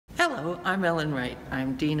Hello, I'm Ellen Wright.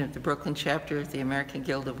 I'm Dean of the Brooklyn chapter of the American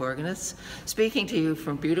Guild of Organists, speaking to you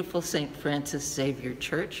from beautiful St. Francis Xavier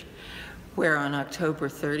Church, where on October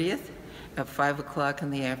 30th at 5 o'clock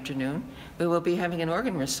in the afternoon, we will be having an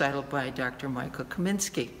organ recital by Dr. Michael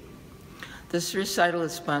Kaminski. This recital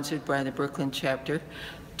is sponsored by the Brooklyn chapter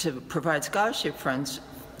to provide scholarship funds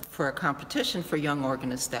for a competition for young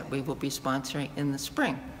organists that we will be sponsoring in the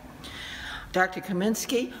spring. Dr.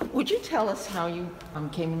 Kaminski, would you tell us how you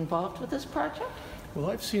came involved with this project?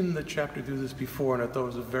 Well, I've seen the chapter do this before, and I thought it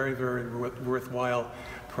was a very, very worthwhile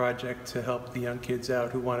project to help the young kids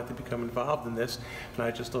out who wanted to become involved in this, and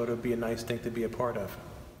I just thought it would be a nice thing to be a part of.